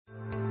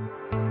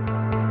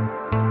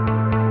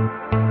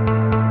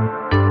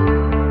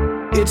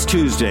It's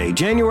Tuesday,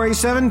 January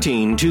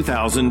 17,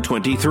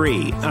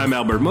 2023. I'm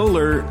Albert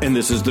Mohler, and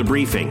this is The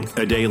Briefing,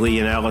 a daily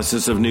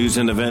analysis of news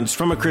and events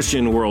from a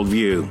Christian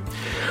worldview.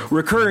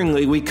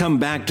 Recurringly, we come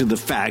back to the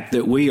fact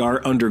that we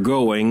are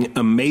undergoing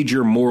a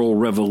major moral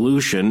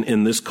revolution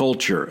in this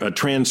culture, a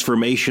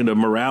transformation of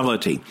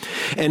morality.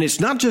 And it's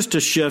not just a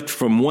shift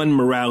from one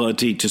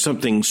morality to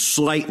something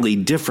slightly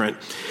different.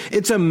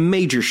 It's a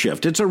major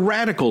shift. It's a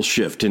radical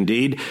shift,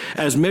 indeed,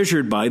 as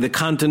measured by the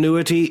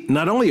continuity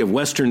not only of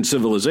Western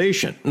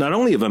civilization, not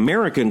only of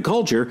American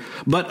culture,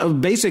 but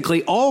of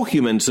basically all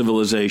human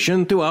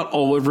civilization throughout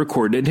all of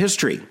recorded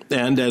history.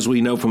 And as we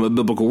know from a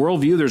biblical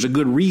worldview, there's a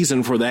good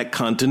reason for that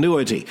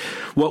continuity.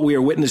 What we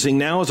are witnessing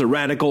now is a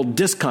radical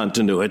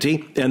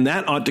discontinuity, and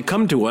that ought to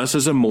come to us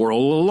as a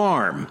moral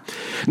alarm.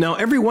 Now,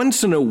 every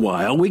once in a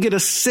while, we get a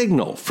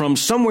signal from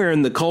somewhere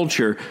in the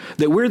culture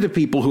that we're the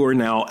people who are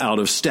now out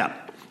of step.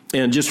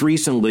 And just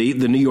recently,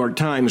 the New York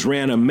Times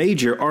ran a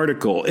major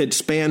article. It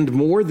spanned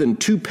more than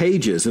 2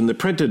 pages in the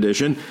print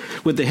edition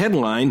with the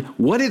headline,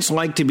 "What It's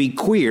Like to Be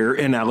Queer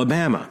in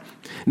Alabama."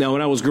 Now,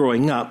 when I was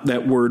growing up,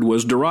 that word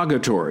was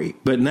derogatory,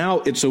 but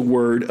now it's a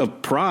word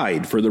of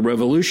pride for the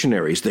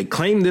revolutionaries. They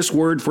claim this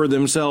word for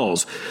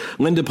themselves.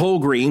 Linda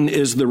Polgreen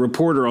is the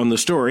reporter on the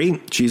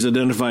story. She's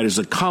identified as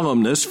a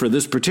columnist for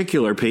this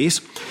particular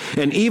piece.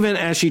 And even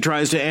as she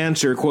tries to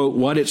answer, quote,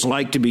 what it's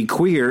like to be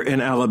queer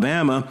in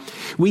Alabama,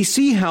 we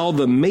see how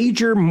the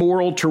major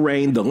moral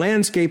terrain, the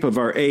landscape of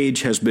our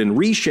age, has been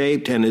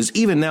reshaped and is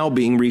even now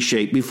being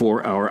reshaped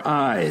before our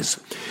eyes.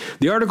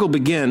 The article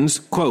begins,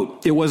 quote,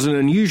 "It was an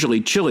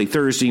unusually chilly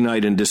Thursday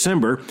night in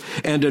December,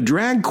 and a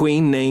drag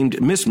queen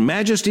named Miss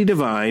Majesty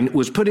Divine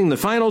was putting the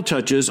final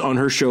touches on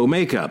her show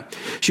makeup.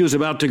 She was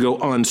about to go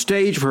on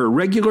stage for her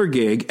regular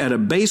gig at a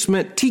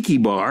basement tiki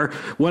bar,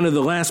 one of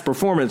the last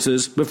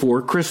performances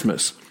before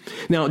Christmas."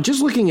 Now,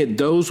 just looking at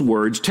those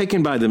words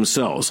taken by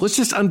themselves, let's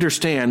just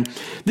understand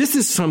this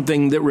is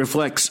something that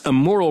reflects a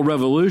moral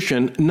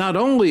revolution, not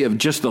only of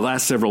just the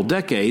last several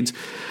decades,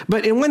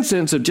 but in one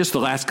sense of just the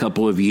last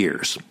couple of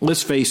years.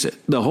 Let's face it,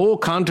 the whole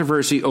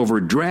controversy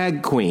over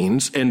drag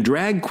queens and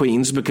drag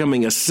queens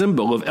becoming a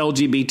symbol of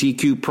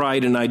LGBTQ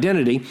pride and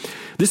identity,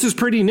 this is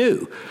pretty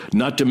new,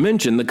 not to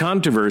mention the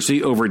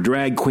controversy over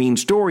drag queen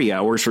story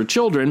hours for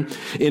children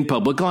in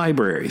public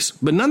libraries.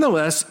 But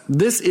nonetheless,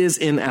 this is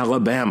in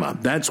Alabama.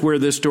 That's where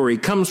this story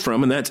comes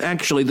from, and that's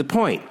actually the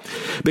point.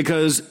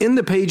 Because in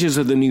the pages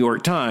of the New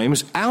York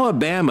Times,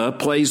 Alabama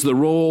plays the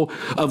role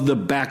of the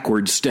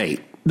backward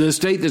state. The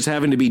state that's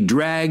having to be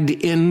dragged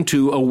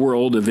into a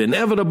world of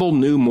inevitable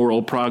new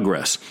moral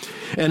progress.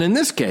 And in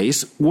this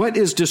case, what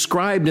is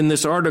described in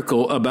this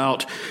article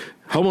about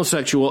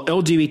homosexual,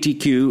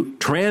 LGBTQ,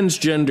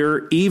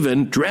 transgender,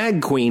 even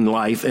drag queen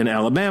life in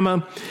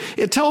Alabama,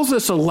 it tells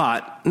us a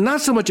lot, not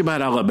so much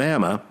about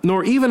Alabama,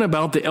 nor even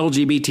about the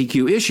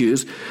LGBTQ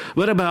issues,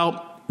 but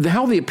about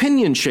how the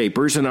opinion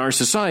shapers in our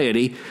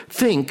society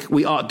think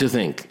we ought to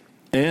think.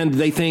 And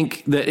they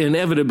think that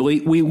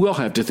inevitably we will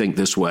have to think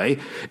this way.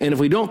 And if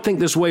we don't think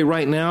this way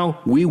right now,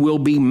 we will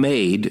be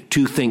made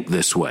to think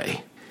this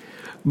way.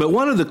 But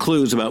one of the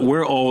clues about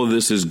where all of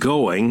this is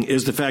going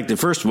is the fact that,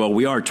 first of all,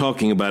 we are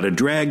talking about a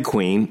drag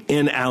queen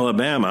in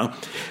Alabama.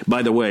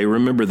 By the way,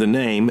 remember the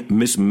name,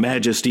 Miss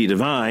Majesty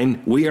Divine.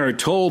 We are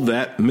told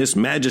that Miss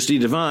Majesty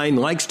Divine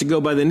likes to go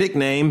by the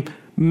nickname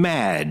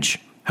Madge.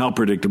 How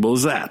predictable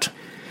is that?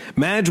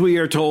 Madge, we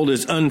are told,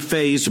 is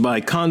unfazed by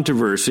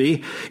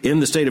controversy in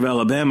the state of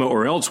Alabama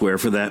or elsewhere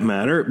for that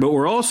matter, but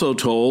we're also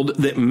told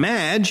that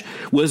Madge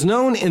was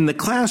known in the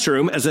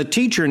classroom as a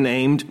teacher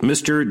named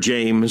Mr.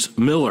 James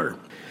Miller.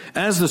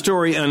 As the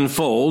story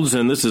unfolds,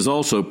 and this is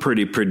also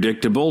pretty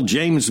predictable,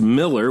 James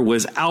Miller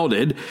was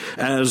outed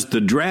as the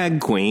drag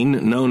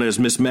queen known as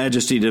Miss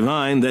Majesty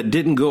Divine that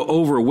didn't go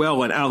over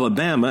well in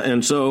Alabama,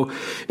 and so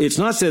it's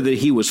not said that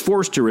he was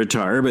forced to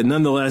retire, but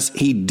nonetheless,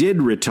 he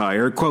did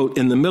retire. Quote,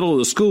 "In the middle of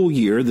the school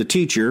year, the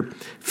teacher,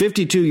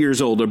 52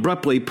 years old,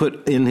 abruptly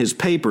put in his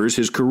papers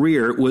his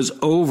career was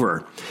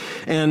over."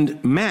 And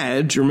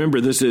Madge,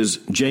 remember this is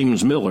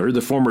James Miller, the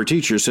former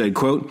teacher, said,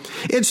 quote,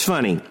 "It's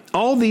funny.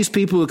 All these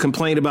people who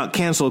complain about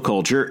cancel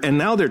culture, and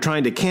now they're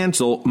trying to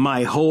cancel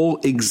my whole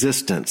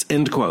existence,"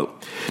 end quote.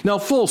 Now,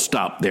 full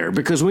stop there,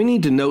 because we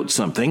need to note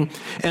something,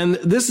 and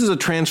this is a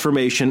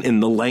transformation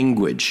in the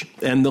language,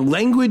 and the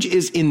language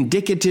is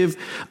indicative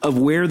of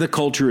where the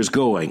culture is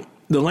going.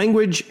 The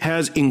language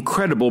has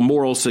incredible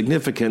moral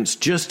significance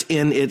just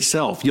in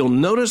itself. You'll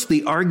notice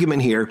the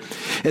argument here,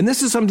 and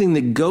this is something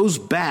that goes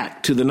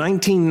back to the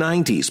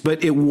 1990s,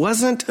 but it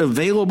wasn't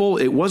available,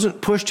 it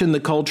wasn't pushed in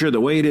the culture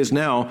the way it is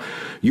now.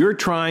 You're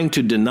trying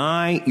to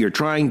deny, you're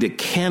trying to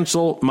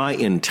cancel my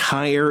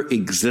entire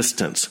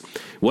existence.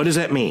 What does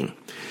that mean?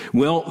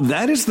 Well,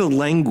 that is the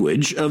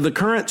language of the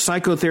current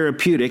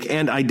psychotherapeutic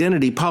and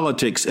identity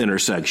politics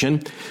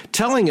intersection,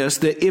 telling us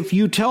that if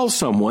you tell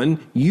someone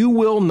you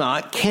will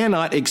not,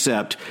 cannot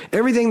accept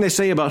everything they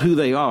say about who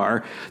they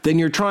are, then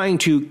you're trying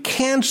to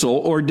cancel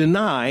or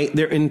deny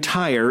their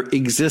entire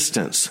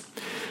existence.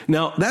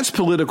 Now, that's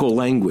political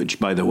language,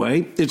 by the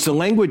way. It's the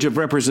language of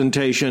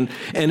representation,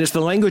 and it's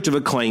the language of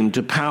a claim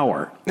to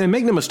power. And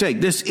make no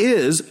mistake, this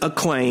is a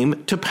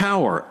claim to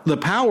power. The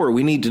power,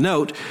 we need to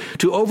note,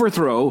 to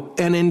overthrow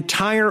an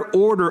entire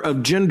order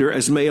of gender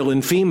as male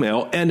and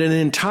female, and an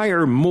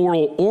entire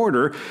moral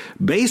order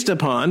based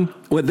upon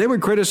what they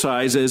would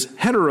criticize as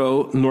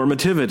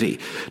heteronormativity.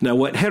 Now,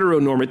 what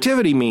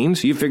heteronormativity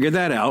means, you figure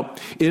that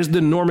out, is the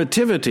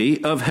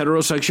normativity of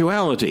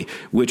heterosexuality,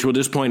 which we'll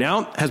just point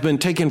out has been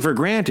taken for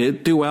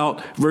granted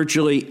throughout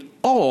virtually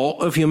all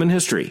of human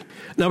history.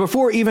 Now,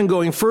 before even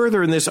going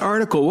further in this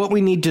article, what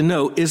we need to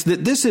note is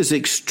that this is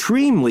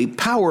extremely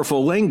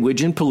powerful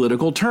language in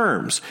political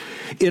terms.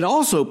 It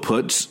also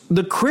puts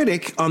the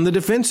critic on the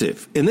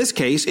defensive. In this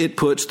case, it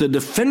puts the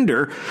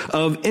defender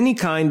of any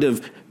kind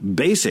of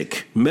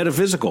basic,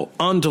 metaphysical,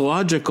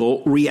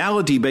 ontological,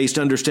 reality-based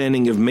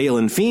understanding of male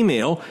and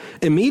female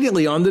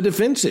immediately on the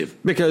defensive,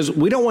 because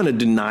we don't want to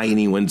deny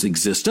anyone's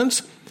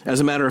existence. As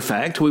a matter of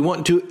fact, we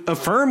want to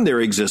affirm their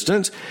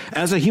existence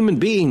as a human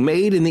being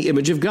made in the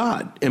image of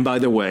God. And by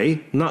the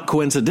way, not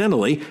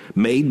coincidentally,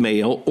 made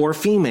male or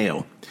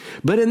female.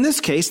 But in this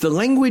case, the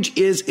language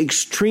is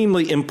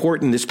extremely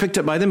important. It's picked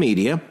up by the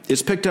media.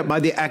 It's picked up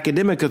by the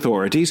academic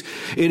authorities.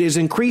 It is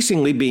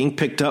increasingly being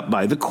picked up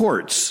by the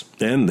courts.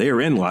 And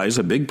therein lies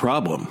a big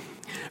problem.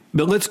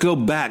 But let's go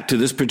back to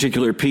this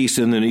particular piece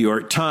in the New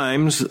York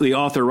Times. The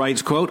author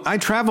writes, quote, "I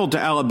traveled to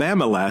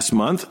Alabama last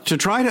month to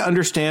try to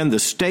understand the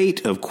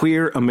state of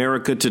queer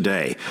America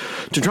today,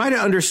 to try to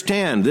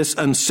understand this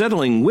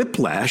unsettling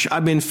whiplash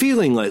I've been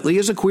feeling lately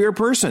as a queer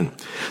person.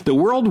 The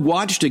world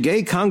watched a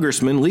gay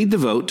congressman lead the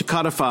vote to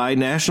codify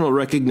national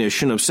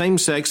recognition of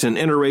same-sex and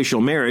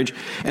interracial marriage,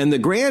 and the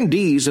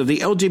grandees of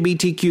the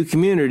LGBTQ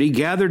community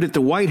gathered at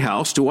the White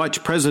House to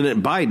watch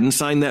President Biden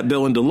sign that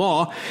bill into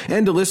law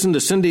and to listen to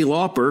Cyndi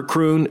Lauper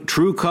croon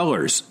True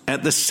Colors.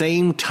 At the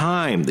same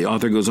time," the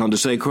author goes on to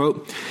say,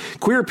 quote,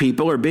 "queer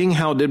people are being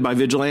hounded by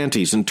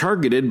vigilantes and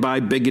targeted by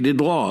bigoted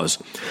laws.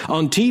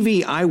 On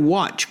TV, I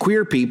watch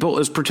queer people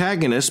as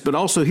protagonists, but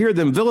also hear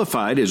them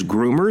vilified as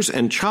groomers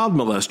and child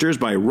molesters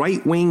by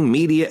right-wing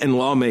media and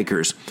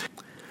lawmakers.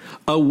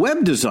 A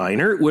web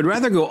designer would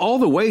rather go all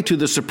the way to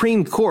the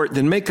Supreme Court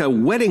than make a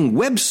wedding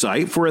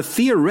website for a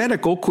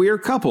theoretical queer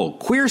couple.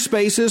 Queer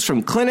spaces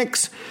from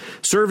clinics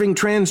serving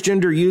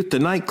transgender youth to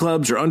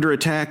nightclubs are under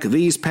attack.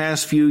 These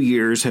past few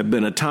years have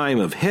been a time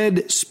of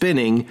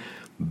head-spinning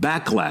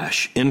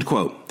backlash," end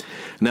quote.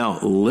 Now,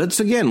 let's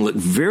again look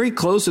very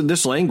close at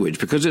this language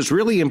because it's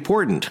really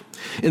important.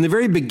 In the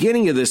very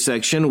beginning of this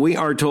section, we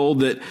are told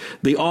that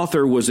the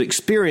author was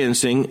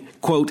experiencing,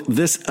 quote,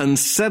 "this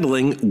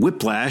unsettling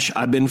whiplash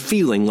I've been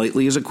feeling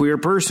lately as a queer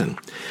person."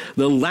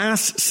 The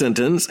last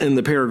sentence in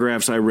the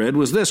paragraphs I read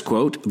was this,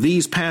 quote,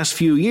 "These past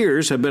few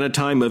years have been a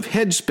time of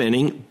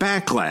head-spinning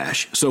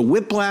backlash." So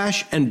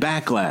whiplash and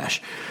backlash.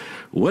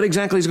 What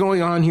exactly is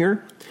going on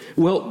here?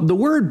 Well, the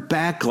word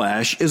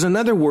backlash is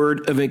another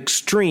word of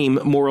extreme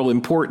moral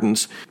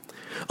importance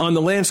on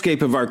the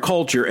landscape of our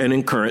culture and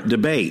in current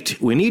debate.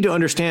 We need to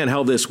understand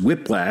how this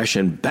whiplash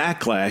and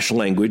backlash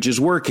language is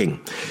working.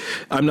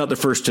 I'm not the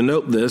first to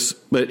note this,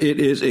 but it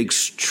is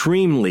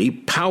extremely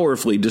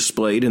powerfully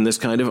displayed in this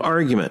kind of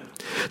argument.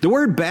 The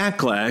word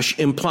backlash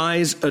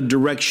implies a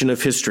direction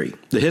of history.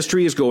 The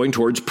history is going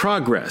towards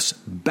progress.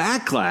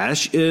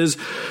 Backlash is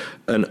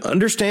an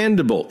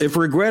understandable, if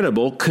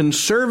regrettable,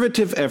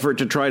 conservative effort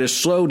to try to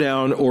slow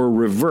down or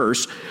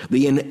reverse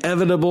the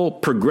inevitable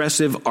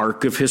progressive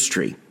arc of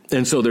history.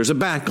 And so there's a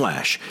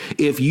backlash.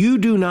 If you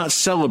do not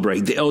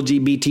celebrate the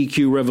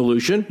LGBTQ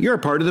revolution, you're a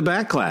part of the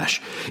backlash.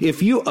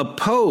 If you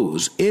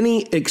oppose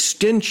any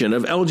extension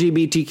of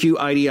LGBTQ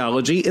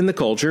ideology in the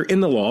culture, in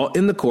the law,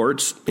 in the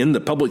courts, in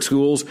the public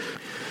schools,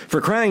 for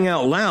crying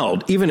out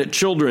loud, even at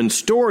children's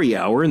story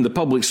hour in the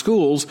public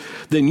schools,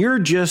 then you're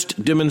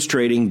just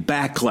demonstrating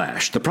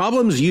backlash. The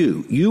problem's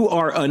you. You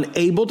are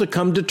unable to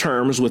come to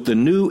terms with the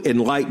new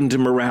enlightened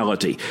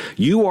morality.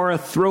 You are a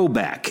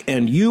throwback,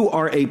 and you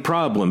are a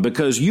problem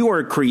because you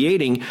are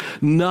creating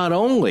not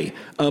only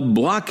a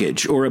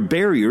blockage or a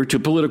barrier to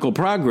political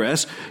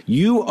progress,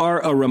 you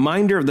are a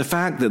reminder of the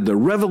fact that the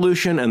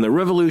revolution and the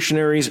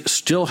revolutionaries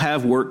still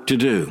have work to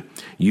do.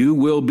 You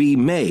will be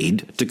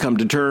made to come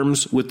to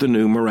terms with the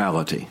new morality.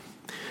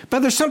 But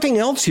there's something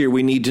else here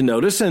we need to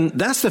notice, and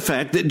that's the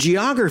fact that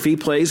geography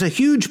plays a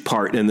huge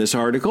part in this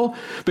article,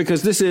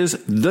 because this is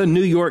the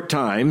New York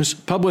Times,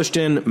 published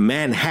in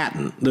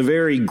Manhattan, the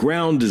very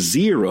ground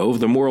zero of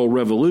the moral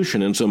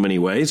revolution in so many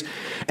ways,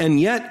 and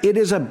yet it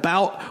is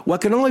about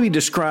what can only be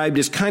described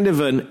as kind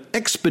of an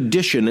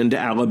expedition into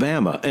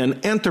Alabama, an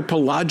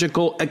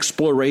anthropological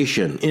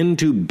exploration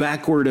into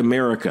backward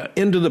America,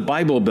 into the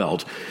Bible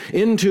Belt,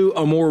 into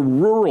a more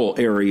rural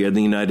area of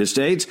the United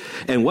States.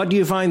 And what do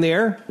you find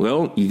there?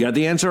 Well, you got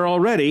the answer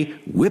already: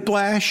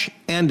 whiplash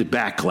and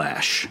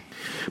backlash.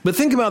 But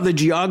think about the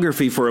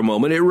geography for a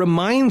moment. It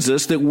reminds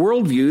us that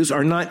worldviews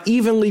are not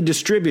evenly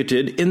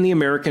distributed in the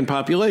American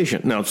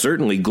population. Now,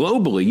 certainly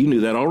globally, you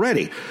knew that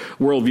already.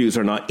 Worldviews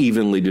are not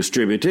evenly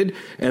distributed,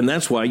 and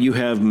that's why you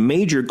have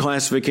major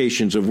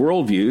classifications of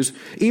worldviews,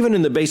 even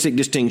in the basic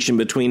distinction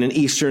between an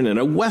Eastern and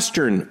a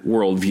Western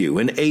worldview,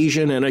 an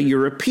Asian and a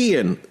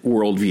European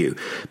worldview.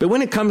 But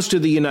when it comes to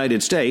the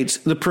United States,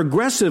 the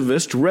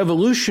progressivist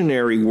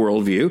revolutionary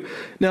worldview,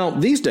 now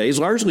these days,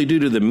 largely due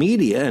to the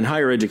media and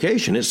higher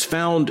education, it's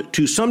found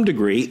to some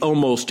degree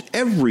almost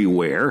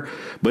everywhere,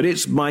 but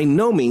it's by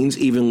no means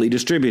evenly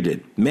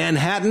distributed.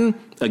 Manhattan,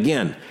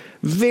 again,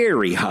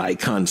 very high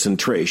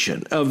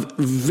concentration of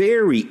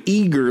very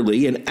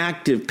eagerly and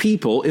active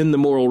people in the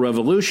moral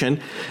revolution,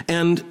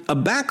 and a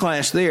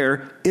backlash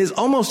there is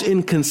almost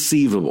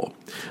inconceivable.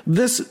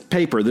 This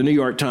paper, the New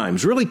York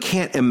Times, really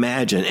can't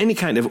imagine any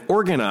kind of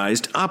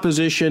organized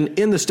opposition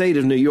in the state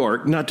of New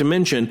York, not to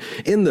mention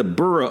in the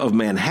borough of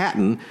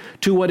Manhattan,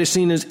 to what is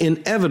seen as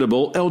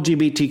inevitable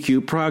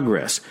LGBTQ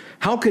progress.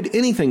 How could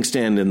anything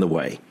stand in the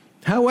way?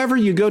 However,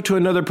 you go to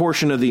another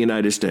portion of the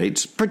United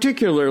States,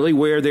 particularly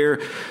where there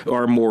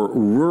are more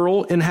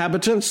rural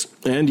inhabitants,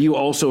 and you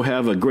also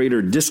have a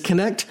greater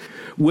disconnect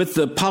with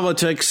the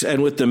politics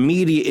and with the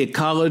media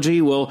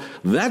ecology, well,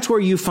 that's where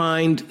you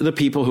find the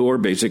people who are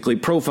basically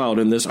profiled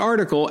in this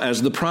article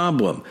as the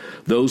problem,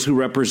 those who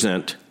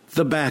represent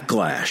the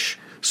backlash.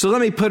 So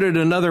let me put it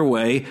another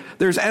way.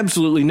 There's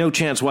absolutely no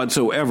chance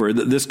whatsoever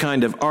that this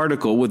kind of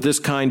article with this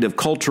kind of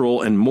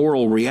cultural and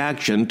moral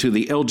reaction to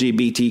the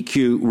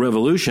LGBTQ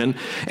revolution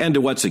and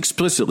to what's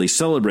explicitly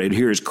celebrated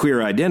here as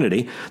queer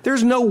identity,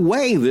 there's no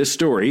way this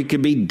story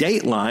could be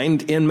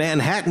datelined in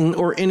Manhattan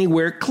or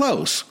anywhere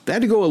close. They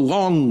had to go a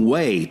long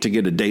way to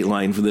get a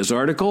dateline for this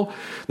article.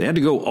 They had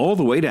to go all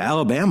the way to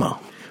Alabama.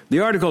 The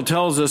article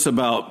tells us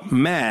about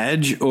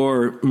Madge,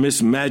 or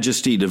Miss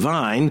Majesty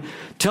Divine,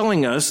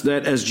 telling us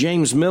that as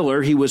James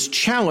Miller, he was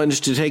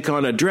challenged to take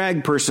on a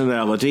drag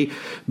personality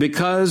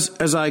because,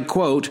 as I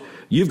quote,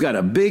 "You've got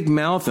a big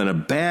mouth and a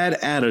bad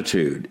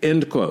attitude,"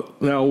 end quote.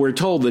 Now, we're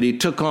told that he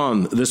took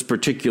on this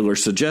particular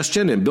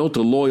suggestion and built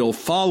a loyal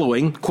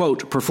following,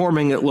 quote,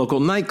 performing at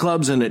local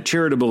nightclubs and at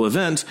charitable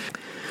events.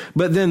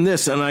 But then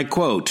this, and I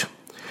quote,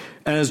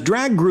 "As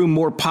drag grew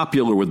more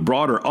popular with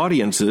broader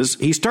audiences,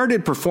 he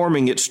started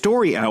performing at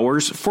story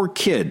hours for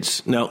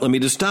kids." Now, let me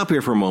just stop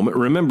here for a moment.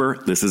 Remember,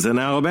 this is in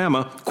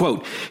Alabama.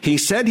 Quote, "He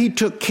said he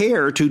took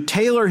care to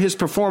tailor his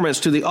performance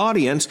to the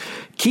audience,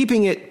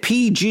 keeping it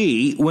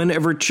PG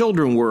whenever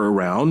children were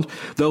around,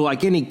 though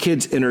like any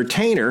kid's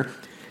entertainer,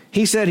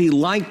 he said he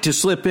liked to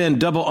slip in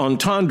double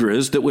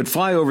entendres that would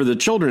fly over the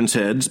children's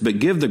heads but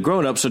give the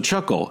grown-ups a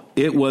chuckle.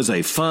 It was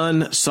a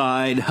fun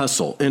side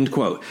hustle," end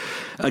quote.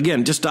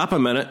 Again, just stop a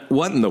minute.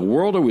 What in the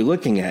world are we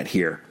looking at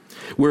here?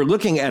 We're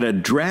looking at a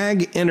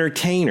drag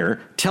entertainer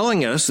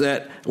telling us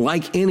that,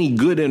 like any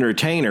good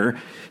entertainer,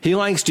 he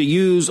likes to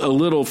use a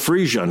little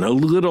Frisian, a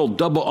little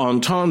double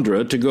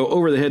entendre to go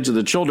over the heads of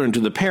the children to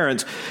the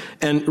parents.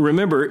 And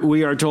remember,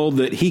 we are told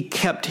that he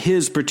kept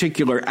his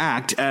particular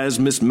act as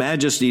Miss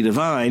Majesty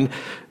Divine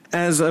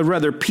as a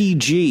rather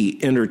PG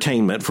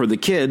entertainment for the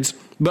kids.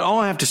 But all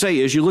I have to say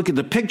is you look at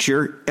the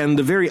picture and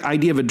the very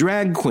idea of a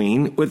drag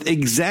queen with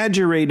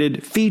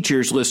exaggerated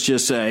features, let's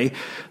just say,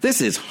 this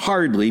is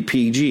hardly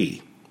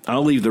PG.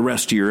 I'll leave the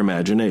rest to your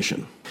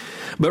imagination.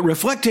 But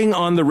reflecting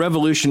on the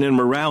revolution in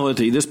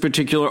morality, this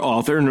particular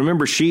author, and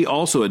remember, she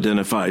also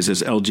identifies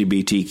as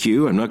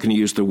LGBTQ. I'm not going to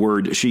use the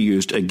word she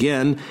used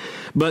again.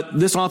 But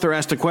this author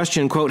asked a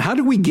question, quote, "How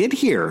did we get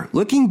here?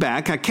 Looking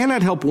back, I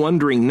cannot help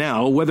wondering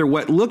now whether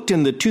what looked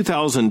in the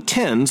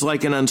 2010s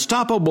like an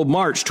unstoppable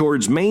march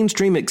towards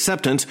mainstream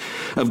acceptance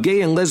of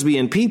gay and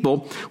lesbian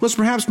people was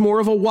perhaps more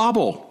of a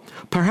wobble.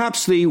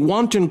 Perhaps the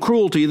wanton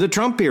cruelty of the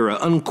Trump era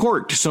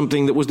uncorked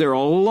something that was there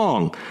all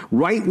along.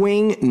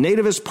 Right-wing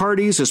nativist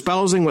parties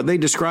espousing what they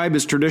describe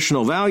as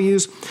traditional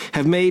values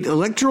have made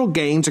electoral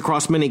gains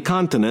across many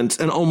continents,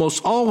 and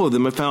almost all of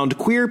them have found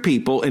queer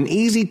people an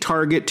easy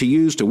target to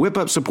use to whip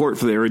up support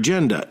for their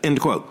agenda," end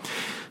quote.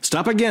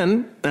 Stop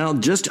again. Now,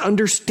 just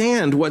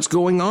understand what's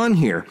going on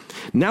here.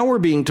 Now we're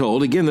being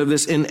told, again, of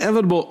this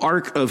inevitable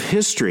arc of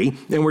history,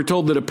 and we're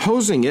told that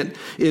opposing it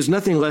is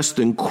nothing less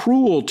than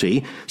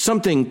cruelty.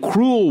 Something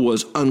cruel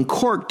was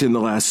uncorked in the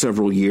last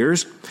several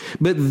years.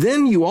 But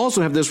then you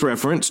also have this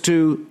reference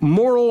to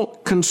moral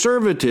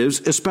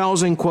conservatives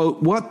espousing,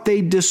 quote, what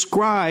they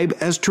describe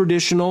as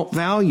traditional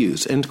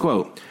values, end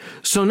quote.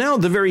 So now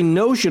the very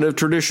notion of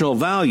traditional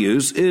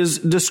values is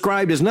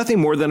described as nothing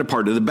more than a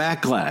part of the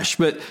backlash.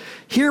 But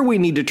here we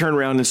need to turn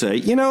around and say,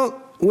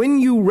 when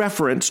you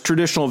reference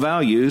traditional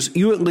values,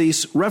 you at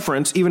least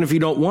reference, even if you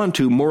don't want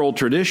to, moral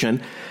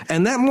tradition.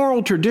 And that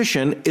moral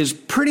tradition is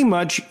pretty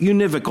much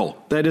univocal.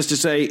 That is to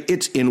say,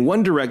 it's in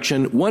one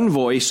direction, one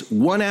voice,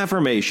 one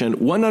affirmation,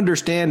 one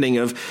understanding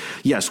of,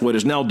 yes, what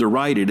is now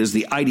derided as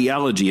the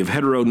ideology of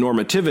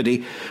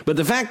heteronormativity. But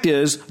the fact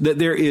is that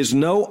there is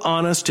no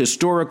honest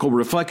historical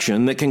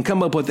reflection that can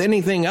come up with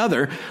anything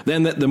other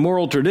than that the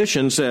moral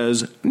tradition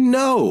says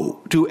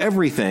no to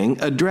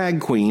everything a drag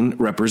queen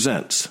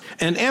represents.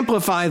 And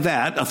amplify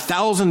that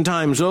 1,000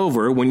 times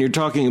over when you're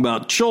talking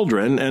about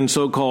children and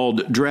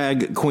so-called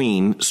drag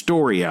queen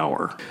story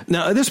hour.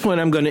 Now, at this point,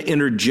 I'm going to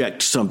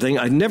interject something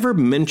I've never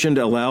mentioned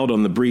aloud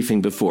on the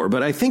briefing before,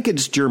 but I think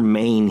it's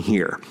germane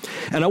here.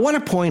 And I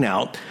want to point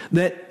out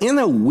that in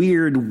a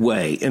weird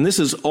way, and this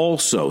is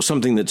also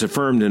something that's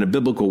affirmed in a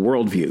biblical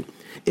worldview,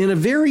 in a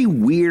very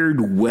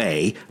weird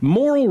way,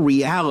 moral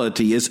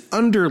reality is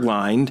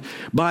underlined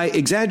by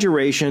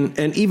exaggeration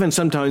and even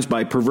sometimes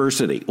by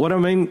perversity. What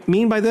do I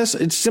mean by this?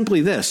 It's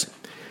simply this.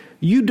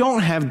 You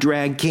don't have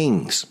drag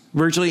kings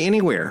virtually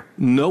anywhere.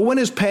 No one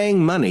is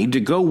paying money to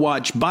go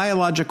watch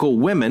biological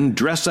women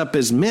dress up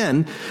as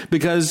men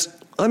because,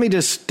 let me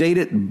just state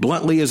it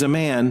bluntly as a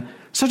man,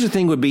 such a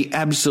thing would be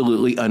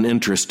absolutely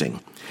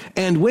uninteresting.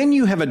 And when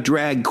you have a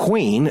drag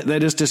queen,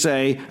 that is to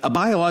say, a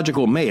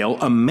biological male,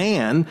 a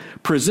man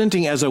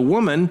presenting as a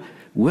woman,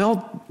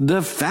 well,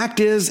 the fact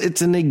is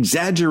it's an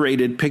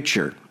exaggerated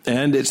picture.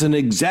 And it's an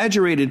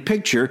exaggerated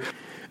picture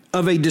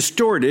of a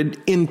distorted,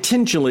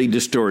 intentionally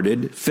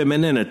distorted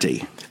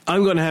femininity.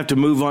 I'm going to have to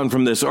move on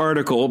from this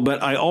article,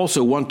 but I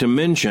also want to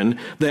mention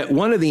that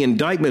one of the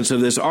indictments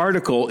of this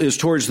article is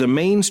towards the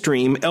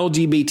mainstream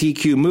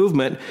LGBTQ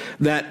movement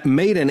that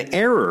made an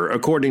error,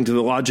 according to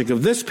the logic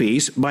of this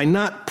piece, by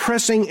not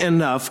pressing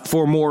enough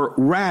for more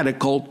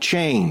radical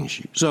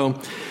change. So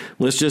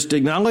let's just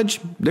acknowledge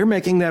they're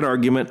making that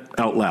argument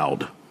out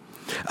loud.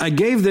 I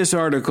gave this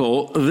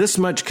article this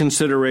much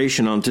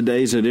consideration on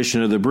today's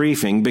edition of the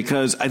briefing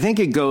because I think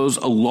it goes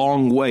a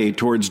long way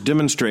towards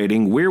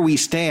demonstrating where we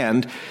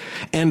stand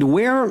and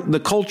where the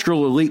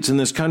cultural elites in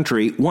this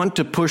country want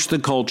to push the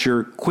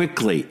culture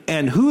quickly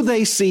and who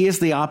they see as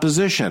the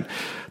opposition.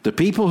 The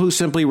people who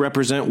simply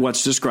represent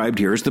what's described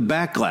here as the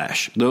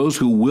backlash, those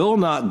who will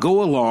not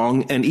go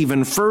along and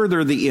even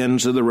further the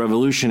ends of the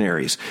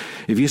revolutionaries.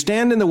 If you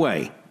stand in the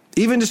way,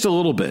 even just a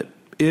little bit,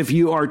 if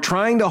you are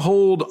trying to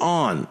hold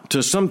on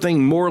to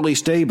something morally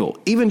stable,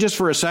 even just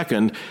for a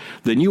second,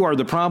 then you are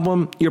the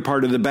problem. You're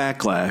part of the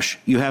backlash.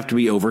 You have to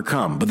be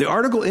overcome. But the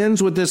article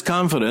ends with this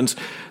confidence: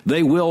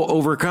 they will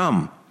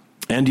overcome.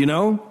 And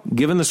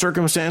given the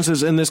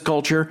circumstances in this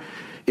culture,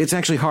 it's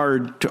actually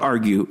hard to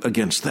argue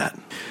against that.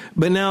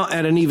 But now,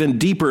 at an even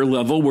deeper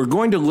level, we're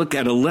going to look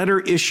at a letter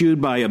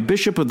issued by a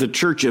bishop of the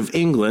Church of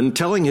England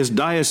telling his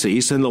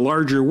diocese and the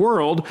larger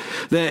world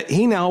that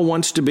he now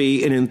wants to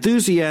be an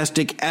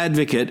enthusiastic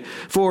advocate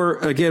for,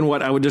 again,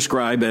 what I would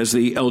describe as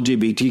the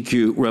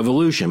LGBTQ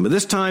revolution, but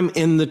this time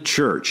in the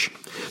church.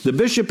 The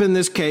bishop in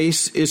this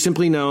case is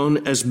simply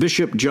known as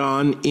Bishop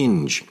John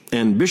Inge,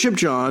 and Bishop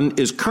John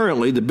is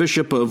currently the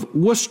Bishop of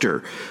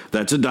Worcester.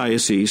 That's a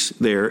diocese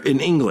there in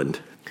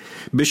England.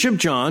 Bishop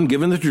John,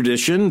 given the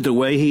tradition, the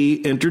way he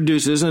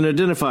introduces and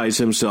identifies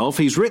himself,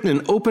 he's written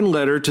an open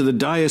letter to the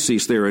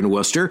diocese there in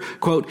Worcester,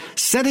 quote,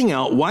 setting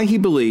out why he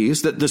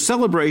believes that the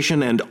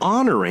celebration and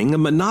honoring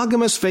of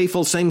monogamous,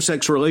 faithful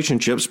same-sex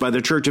relationships by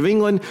the Church of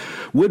England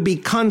would be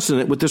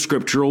consonant with the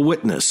scriptural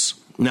witness.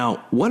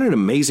 Now, what an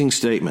amazing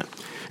statement,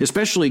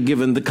 especially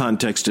given the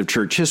context of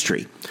church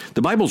history.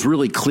 The Bible's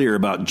really clear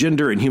about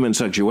gender and human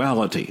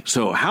sexuality.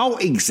 So how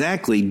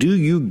exactly do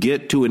you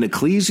get to an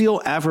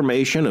ecclesial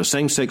affirmation of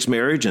same-sex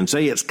marriage and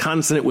say it's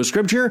consonant with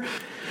Scripture?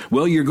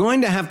 Well, you're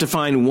going to have to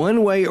find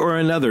one way or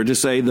another to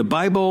say the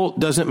Bible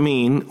doesn't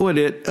mean what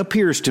it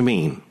appears to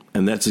mean.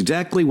 And that's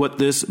exactly what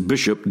this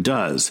bishop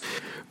does.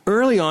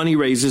 Early on, he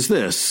raises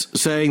this,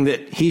 saying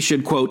that he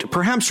should, quote,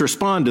 perhaps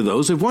respond to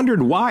those who've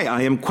wondered why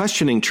I am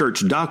questioning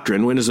church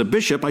doctrine when as a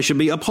bishop I should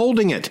be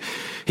upholding it.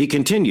 He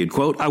continued,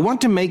 quote, I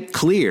want to make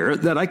clear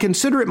that I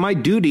consider it my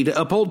duty to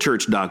uphold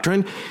church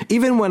doctrine,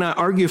 even when I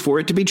argue for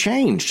it to be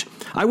changed.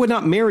 I would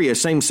not marry a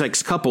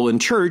same-sex couple in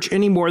church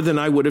any more than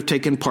I would have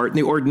taken part in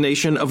the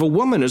ordination of a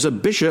woman as a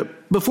bishop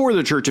before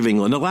the Church of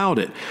England allowed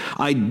it.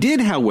 I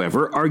did,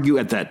 however, argue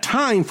at that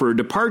time for a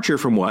departure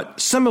from what,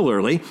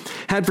 similarly,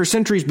 had for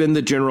centuries been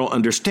the general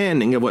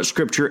understanding of what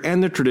Scripture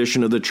and the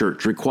tradition of the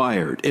church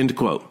required, end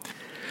quote.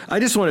 I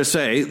just want to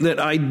say that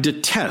I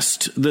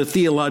detest the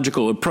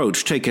theological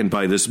approach taken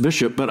by this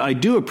bishop, but I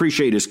do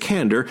appreciate his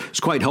candor. It's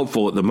quite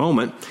helpful at the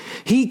moment.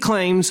 He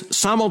claims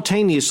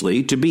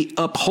simultaneously to be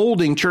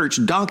upholding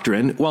church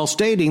doctrine while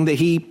stating that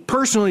he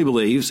personally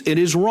believes it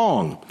is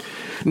wrong.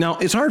 Now,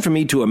 it's hard for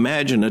me to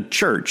imagine a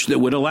church that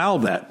would allow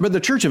that, but the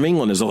Church of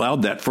England has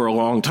allowed that for a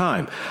long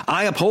time.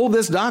 I uphold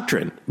this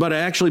doctrine, but I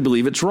actually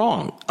believe it's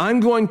wrong. I'm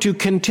going to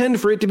contend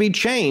for it to be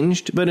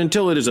changed, but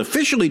until it is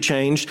officially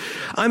changed,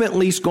 I'm at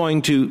least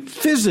going to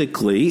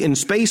physically, in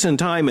space and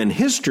time and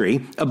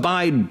history,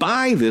 abide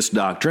by this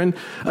doctrine,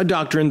 a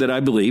doctrine that I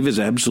believe is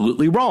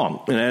absolutely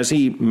wrong. And as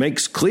he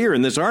makes clear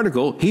in this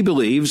article, he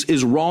believes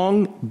is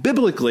wrong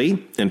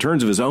biblically in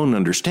terms of his own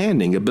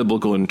understanding of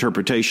biblical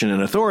interpretation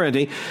and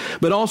authority,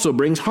 but also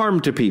brings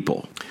harm to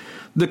people.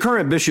 The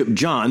current Bishop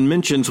John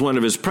mentions one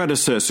of his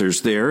predecessors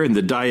there in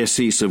the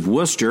Diocese of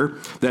Worcester,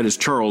 that is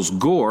Charles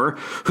Gore,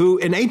 who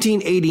in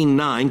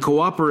 1889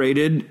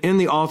 cooperated in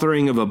the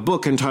authoring of a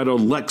book entitled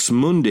Lex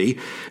Mundi,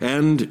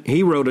 and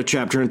he wrote a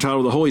chapter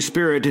entitled The Holy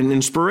Spirit and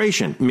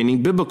Inspiration,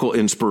 meaning biblical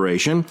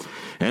inspiration,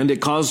 and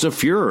it caused a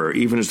furor,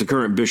 even as the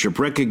current bishop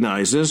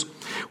recognizes.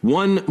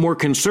 One more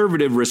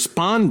conservative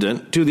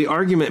respondent to the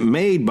argument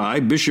made by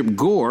Bishop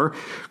Gore,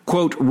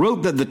 quote,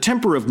 wrote that the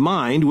temper of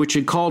mind, which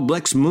had called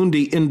Lex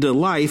Mundi into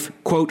life,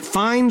 quote,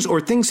 finds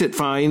or thinks it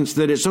finds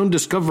that its own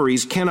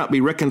discoveries cannot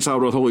be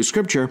reconciled with Holy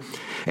Scripture,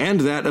 and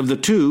that of the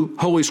two,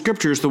 Holy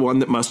Scripture is the one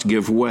that must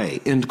give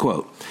way, end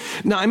quote.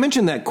 Now, I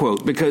mention that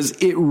quote because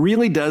it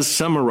really does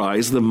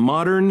summarize the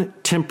modern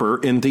temper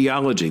in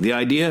theology, the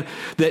idea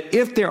that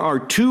if there are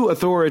two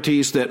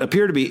authorities that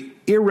appear to be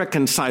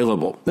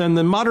irreconcilable, then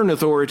the modern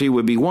authority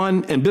would be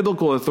one and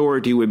biblical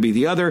authority would be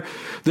the other,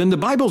 then the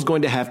Bible's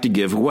going to have to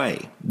give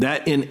way.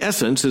 That, in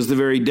essence, is the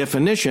very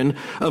definition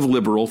of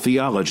liberal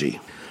theology.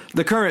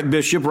 The current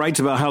bishop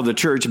writes about how the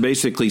church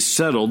basically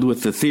settled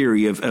with the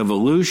theory of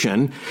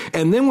evolution,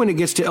 and then when it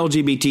gets to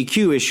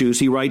LGBTQ issues,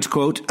 he writes,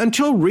 quote,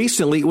 until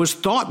recently it was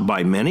thought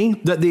by many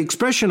that the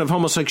expression of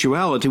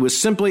homosexuality was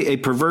simply a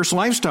perverse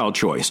lifestyle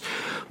choice,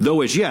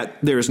 though as yet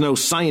there is no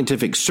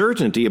scientific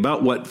certainty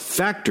about what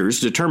factors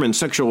determine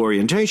sexual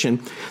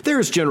orientation, there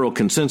is general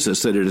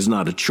consensus that it is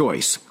not a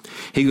choice.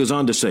 He goes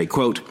on to say,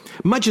 quote,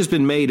 much has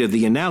been made of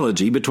the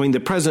analogy between the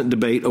present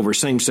debate over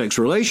same-sex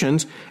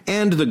relations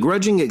and the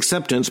grudging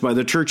acceptance by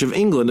the Church of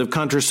England of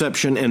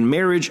contraception and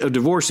marriage of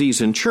divorcees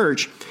in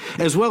church,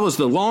 as well as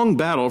the long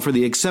battle for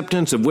the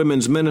acceptance of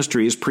women's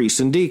ministry as priests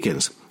and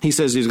deacons. He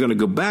says he's going to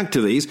go back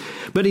to these,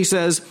 but he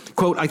says,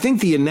 quote, I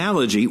think the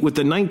analogy with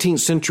the 19th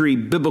century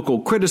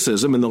biblical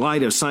criticism in the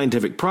light of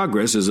scientific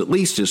progress is at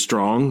least as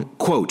strong.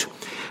 Quote,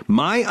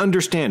 my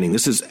understanding,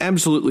 this is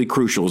absolutely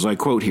crucial as I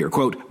quote here,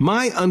 quote,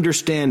 my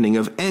understanding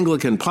of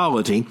Anglican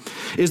polity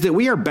is that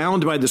we are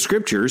bound by the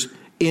Scriptures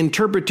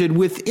interpreted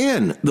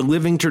within the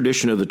living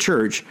tradition of the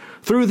church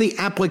through the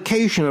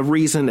application of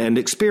reason and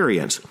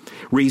experience.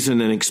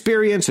 Reason and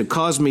experience have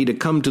caused me to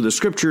come to the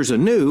Scriptures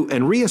anew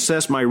and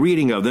reassess my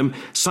reading of them.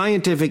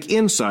 Scientific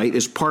insight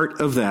is part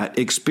of that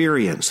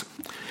experience.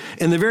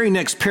 In the very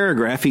next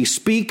paragraph, he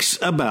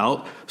speaks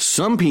about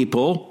some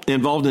people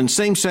involved in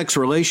same-sex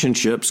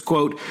relationships,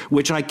 quote,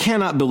 which I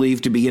cannot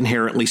believe to be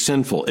inherently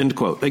sinful, end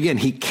quote. Again,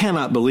 he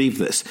cannot believe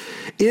this.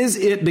 Is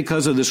it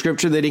because of the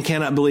Scripture that he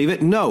cannot believe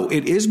it? No,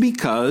 it is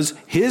because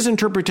his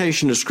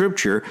interpretation of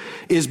Scripture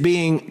is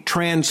being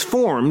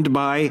transformed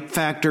by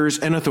factors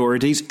and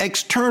authorities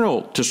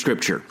external to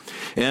Scripture.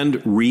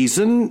 And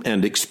reason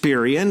and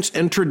experience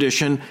and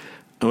tradition,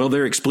 well,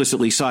 they're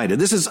explicitly cited.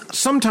 This is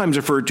sometimes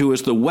referred to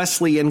as the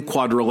Wesleyan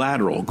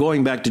quadrilateral,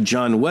 going back to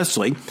John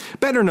Wesley,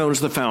 better known as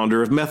the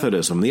founder of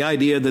Methodism. The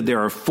idea that there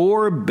are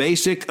four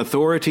basic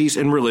authorities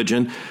in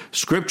religion: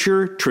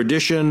 Scripture,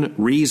 tradition,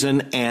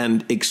 reason,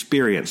 and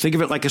experience. Think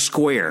of it like a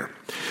square.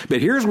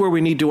 But here's where we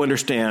need to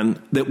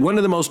understand that one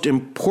of the most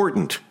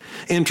important,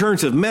 in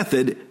terms of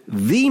method,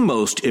 the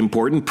most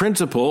important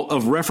principle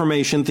of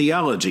Reformation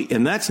theology,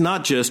 and that's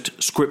not just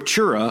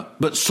scriptura,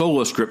 but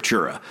sola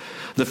scriptura.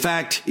 The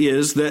fact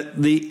is that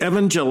the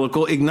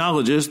evangelical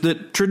acknowledges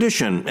that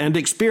tradition and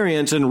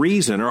experience and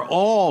reason are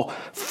all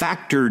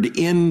factored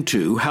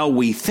into how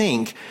we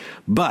think,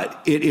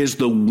 but it is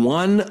the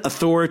one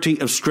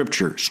authority of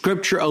Scripture,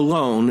 Scripture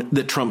alone,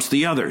 that trumps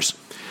the others.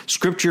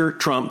 Scripture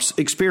trumps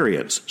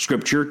experience.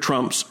 Scripture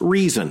trumps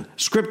reason.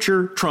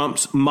 Scripture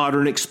trumps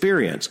modern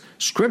experience.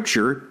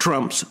 Scripture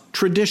trumps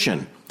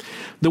tradition.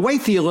 The way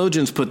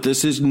theologians put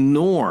this is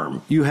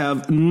norm. You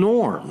have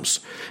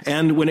norms.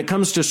 And when it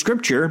comes to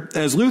Scripture,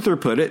 as Luther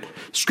put it,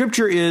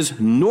 Scripture is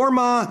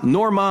norma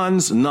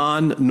normans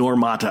non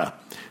normata.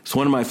 It's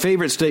one of my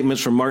favorite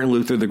statements from Martin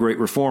Luther, the great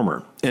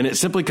reformer. And it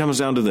simply comes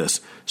down to this: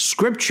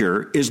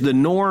 Scripture is the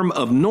norm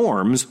of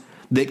norms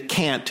that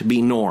can't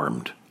be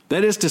normed.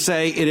 That is to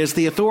say, it is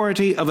the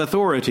authority of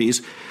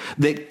authorities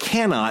that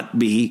cannot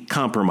be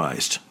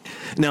compromised.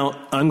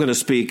 Now, I'm going to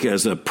speak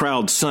as a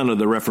proud son of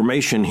the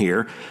Reformation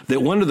here,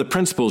 that one of the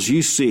principles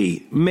you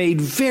see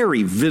made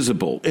very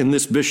visible in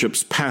this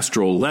bishop's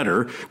pastoral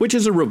letter, which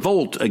is a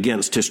revolt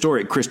against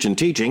historic Christian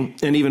teaching,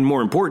 and even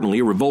more importantly,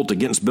 a revolt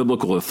against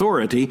biblical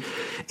authority,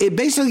 it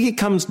basically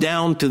comes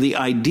down to the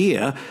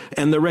idea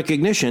and the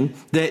recognition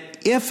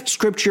that if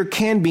Scripture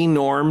can be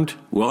normed,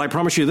 well, I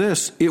promise you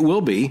this, it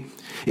will be.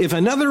 If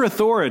another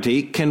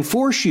authority can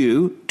force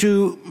you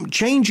to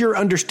change your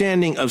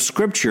understanding of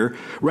Scripture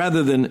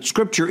rather than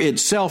Scripture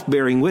itself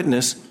bearing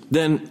witness,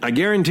 then I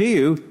guarantee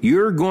you,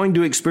 you're going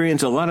to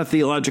experience a lot of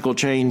theological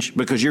change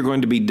because you're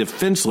going to be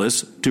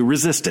defenseless to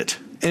resist it.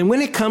 And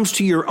when it comes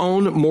to your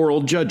own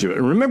moral judgment,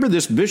 and remember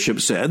this bishop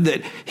said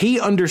that he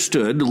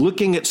understood,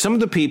 looking at some of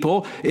the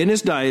people in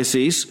his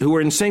diocese who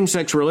were in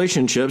same-sex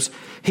relationships,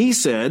 he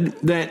said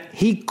that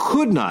he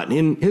could not,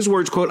 in his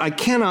words, quote, "I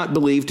cannot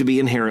believe to be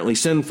inherently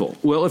sinful."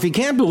 Well, if he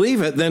can't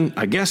believe it, then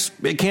I guess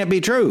it can't be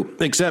true,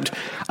 except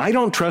I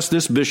don't trust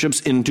this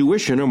bishop's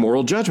intuition or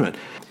moral judgment.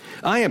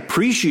 I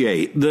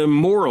appreciate the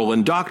moral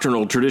and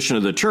doctrinal tradition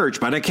of the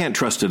church, but I can't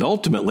trust it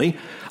ultimately.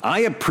 I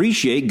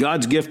appreciate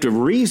God's gift of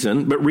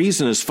reason, but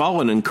reason is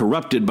fallen and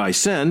corrupted by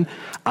sin.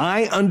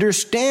 I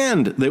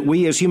understand that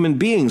we as human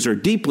beings are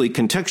deeply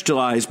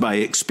contextualized by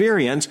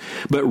experience,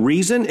 but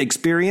reason,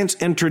 experience,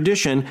 and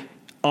tradition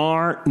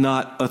are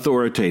not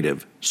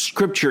authoritative.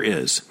 Scripture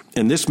is,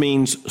 and this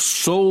means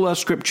sola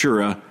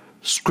scriptura,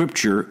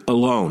 Scripture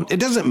alone. It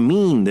doesn't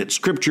mean that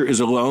Scripture is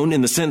alone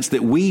in the sense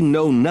that we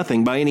know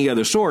nothing by any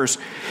other source.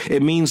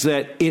 It means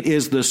that it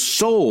is the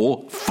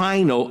sole,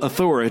 final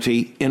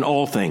authority in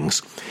all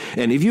things.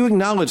 And if you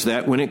acknowledge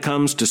that when it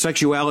comes to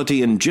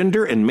sexuality and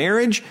gender and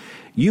marriage,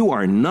 you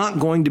are not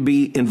going to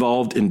be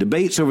involved in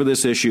debates over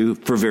this issue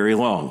for very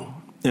long.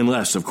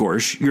 Unless, of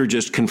course, you're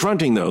just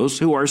confronting those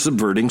who are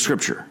subverting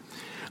Scripture.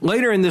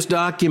 Later in this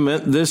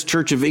document, this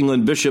Church of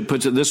England bishop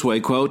puts it this way,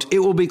 quote, "It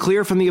will be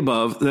clear from the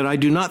above that I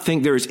do not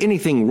think there is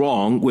anything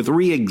wrong with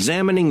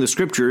re-examining the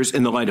Scriptures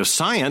in the light of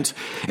science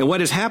and what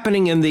is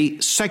happening in the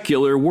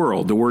secular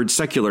world." The word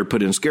secular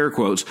put in scare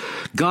quotes.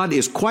 God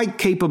is quite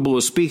capable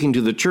of speaking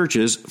to the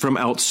churches from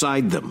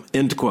outside them,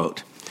 end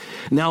quote.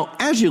 Now,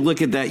 as you look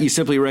at that, you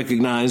simply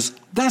recognize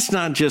that's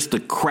not just a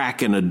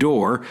crack in a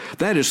door.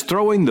 That is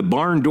throwing the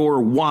barn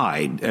door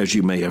wide, as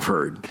you may have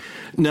heard.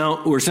 Now,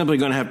 we're simply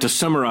going to have to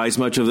summarize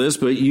much of this,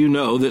 but you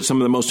know that some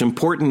of the most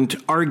important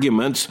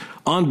arguments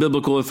on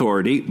biblical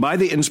authority by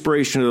the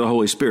inspiration of the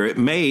Holy Spirit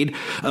made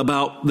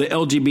about the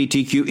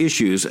LGBTQ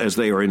issues as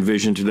they are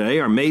envisioned today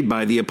are made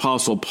by the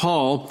Apostle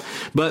Paul.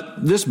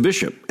 But this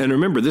bishop, and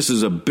remember, this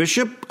is a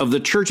bishop of the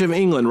Church of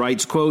England,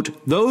 writes, quote,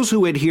 "Those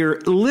who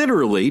adhere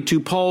literally to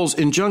Paul's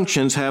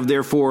injunctions have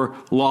therefore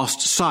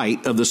lost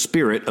sight of the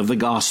spirit of the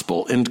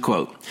gospel," end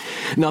quote.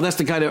 Now, that's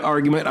the kind of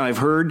argument I've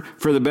heard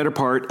for the better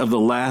part of the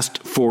last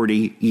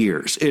 40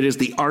 years. It is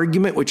the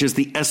argument which is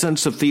the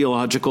essence of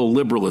theological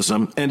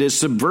liberalism and is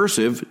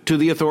subversive to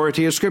the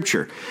authority of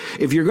Scripture.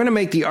 If you're going to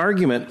make the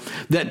argument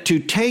that to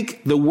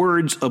take the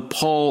words of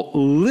Paul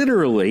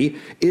literally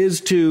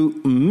is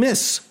to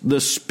miss the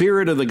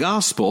spirit of the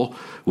gospel,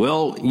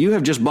 well, you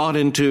have just bought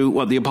into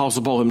what the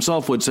Apostle Paul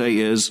himself would say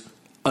is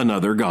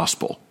another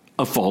gospel,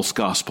 a false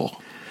gospel.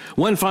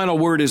 One final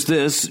word is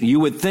this. You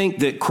would think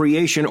that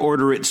creation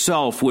order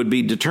itself would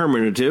be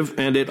determinative,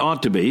 and it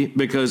ought to be,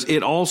 because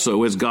it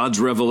also is God's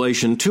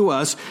revelation to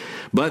us.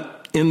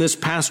 But in this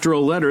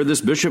pastoral letter,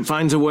 this bishop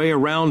finds a way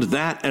around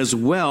that as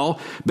well,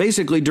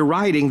 basically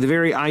deriding the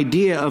very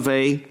idea of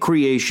a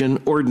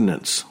creation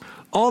ordinance.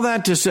 All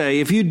that to say,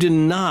 if you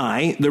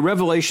deny the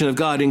revelation of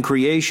God in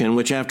creation,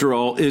 which after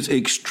all is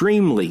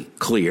extremely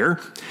clear,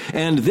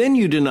 and then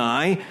you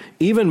deny,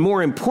 even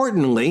more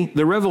importantly,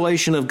 the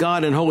revelation of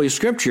God in Holy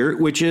Scripture,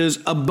 which is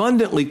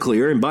abundantly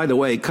clear, and by the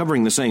way,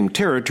 covering the same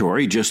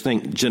territory, just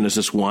think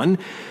Genesis 1,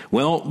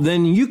 well,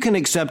 then you can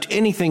accept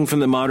anything from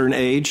the modern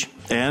age.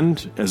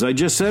 And as I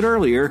just said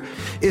earlier,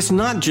 it's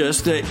not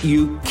just that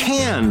you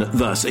can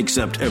thus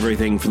accept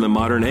everything from the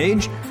modern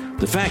age.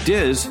 The fact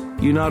is,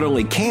 you not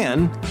only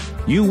can,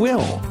 you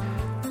will.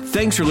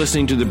 Thanks for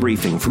listening to The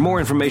Briefing. For more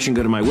information,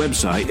 go to my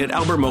website at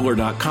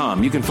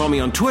albertmohler.com. You can follow me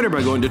on Twitter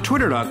by going to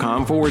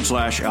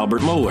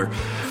twitter.com/Albert Mohler.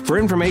 For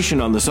information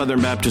on the Southern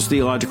Baptist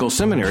Theological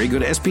Seminary, go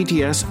to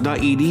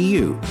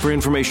spts.edu. For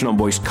information on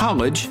Boyce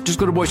College, just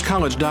go to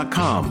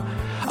boycecollege.com.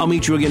 I'll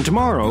meet you again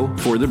tomorrow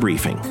for The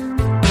Briefing.